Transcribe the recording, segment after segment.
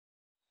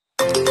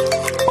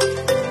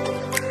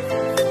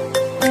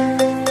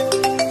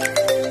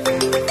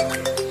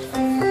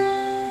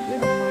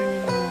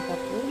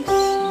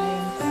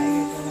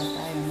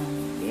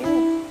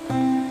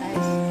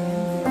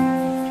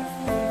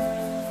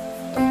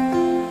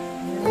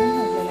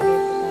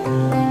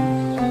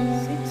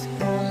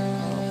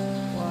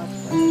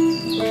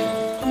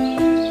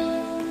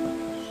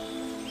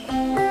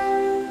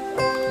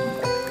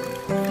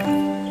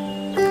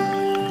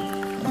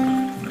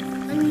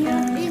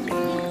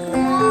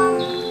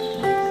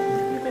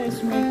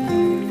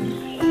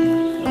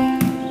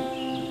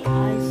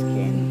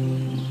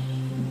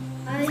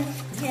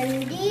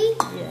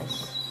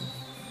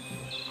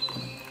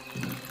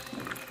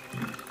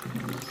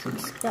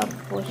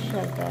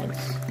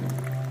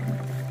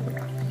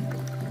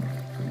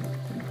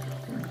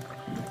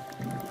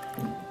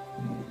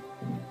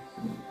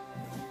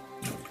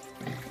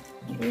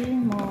Three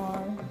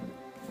more.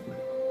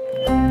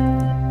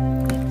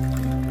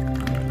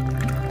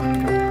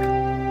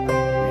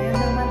 Ngayon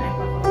naman ay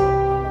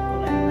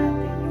papakulan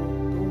natin yung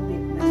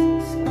tubig na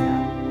siska.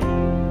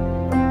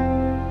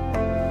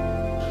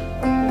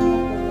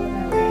 Papakulo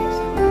na guys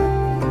ang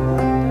ating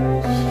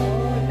water. So,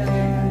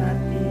 ilagay na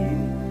natin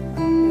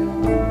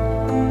yung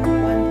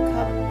 1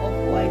 cup of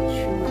white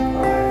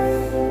sugar.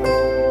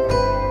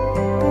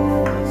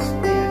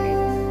 Stir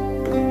it.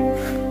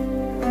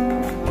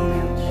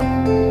 Melt siya.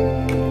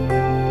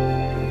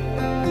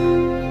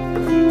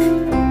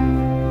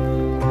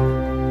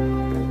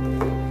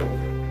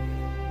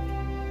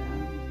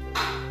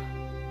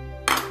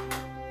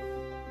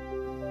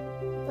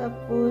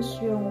 Tapos,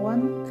 yung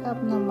 1 cup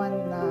naman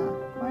na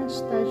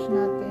cornstarch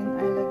natin,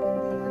 ay lagyan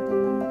din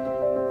natin ng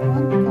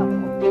 1 cup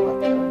of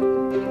water.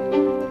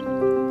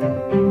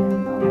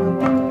 Ayan,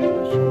 water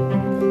pa siya.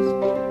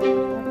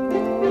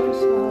 Tapos,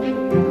 haluin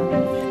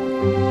natin siya.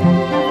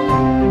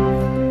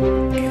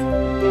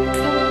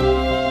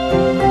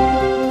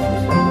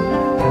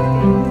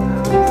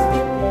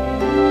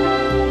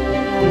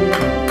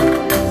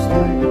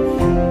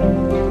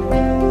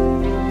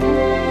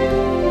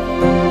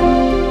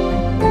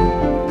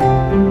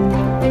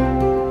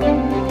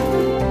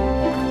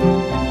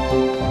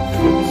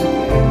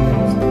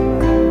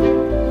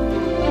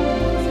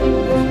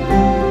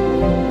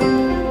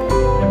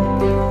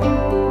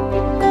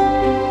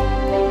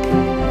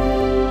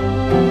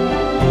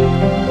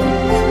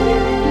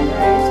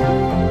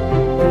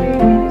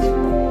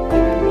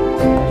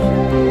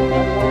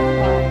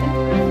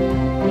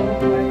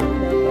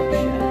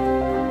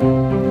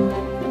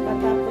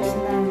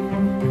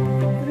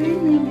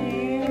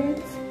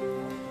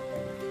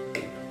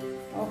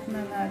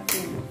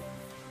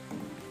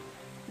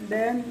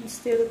 Then,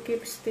 still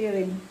keep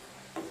stirring.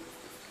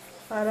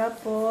 Para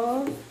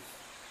po,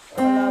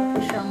 wala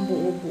po siyang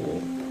buo-buo.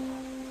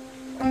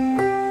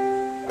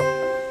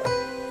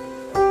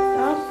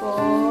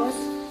 Tapos,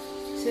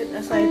 set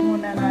aside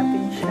muna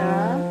natin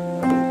siya.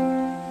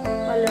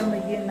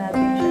 Palamigin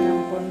natin siya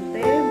ng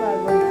konti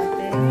bago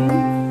natin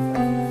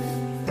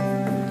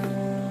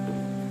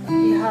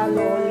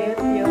ihalo ulit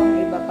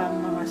yung iba pang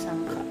mga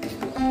sangkap.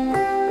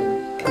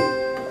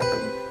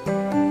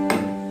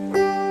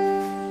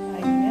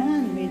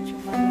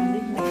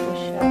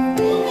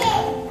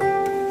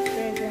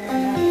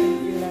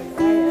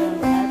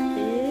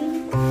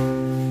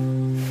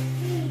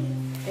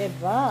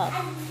 Evap.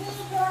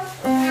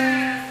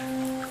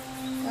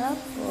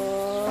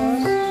 Tapos,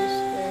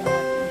 stir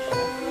natin siya.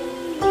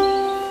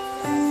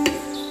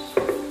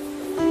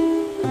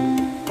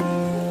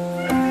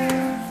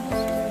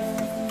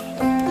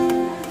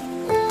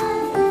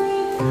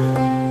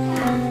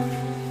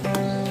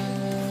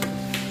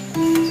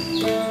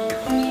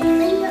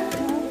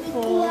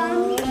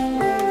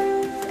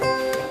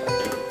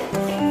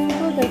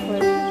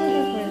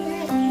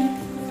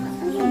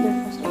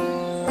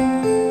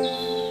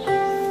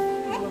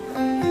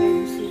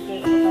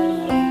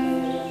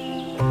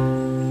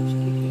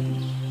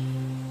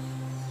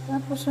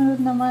 Tapos, sunod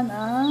naman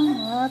ang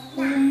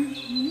ating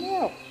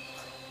milk.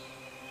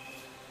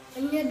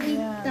 Ano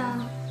dito?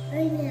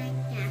 Ano dito?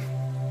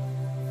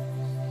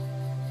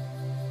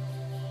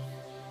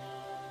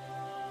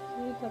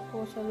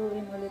 Tapos,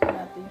 saluin ulit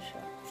natin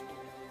siya.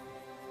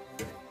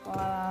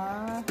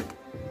 Para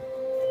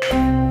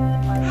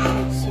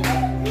malamig siya.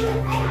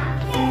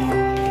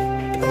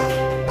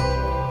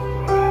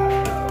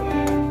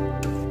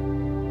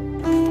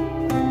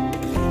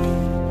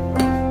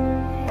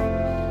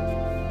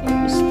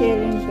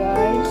 Stirring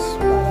guys,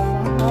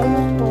 para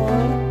mahalo po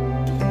ang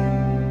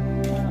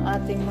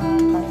ating mga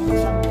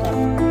sangkap.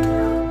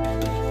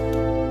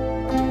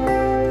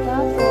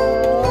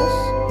 Tapos,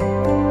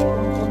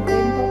 kung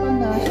kontento ka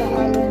na sa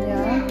halo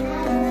niya,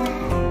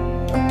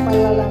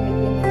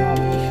 palalamigin na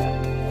natin siya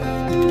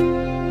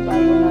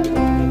bago natin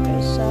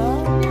ilagay sa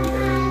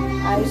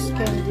ice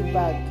candy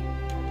bag.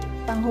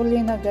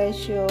 Panghuli na guys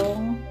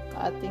yung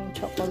ating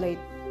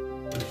chocolate.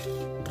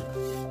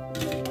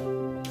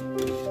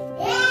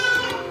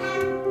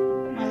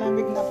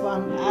 Na po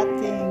ang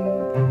ating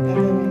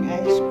gagawing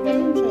ice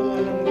cream. So,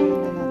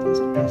 lalagyan na natin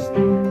sa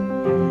plastic.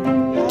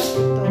 At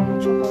itong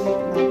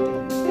chocolate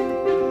natin.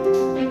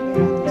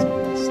 Lagyan natin sa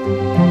plastic.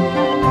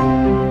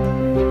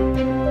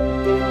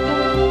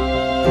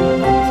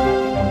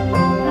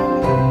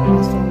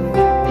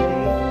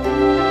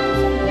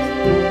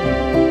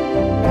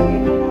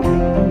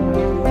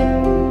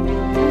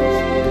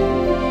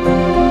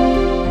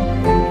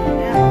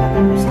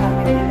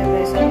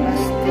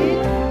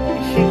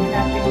 Shake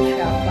natin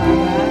siya para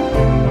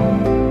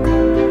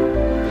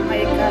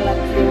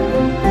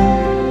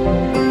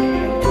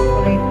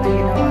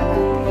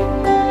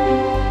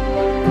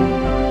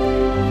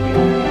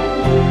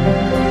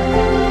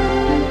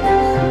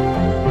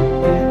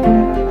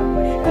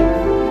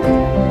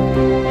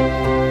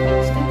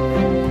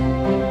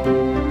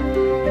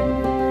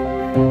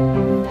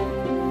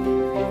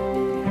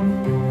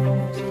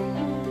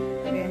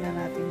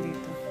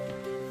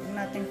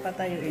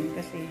haluin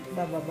kasi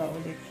bababa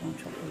ulit yung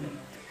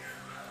chocolate.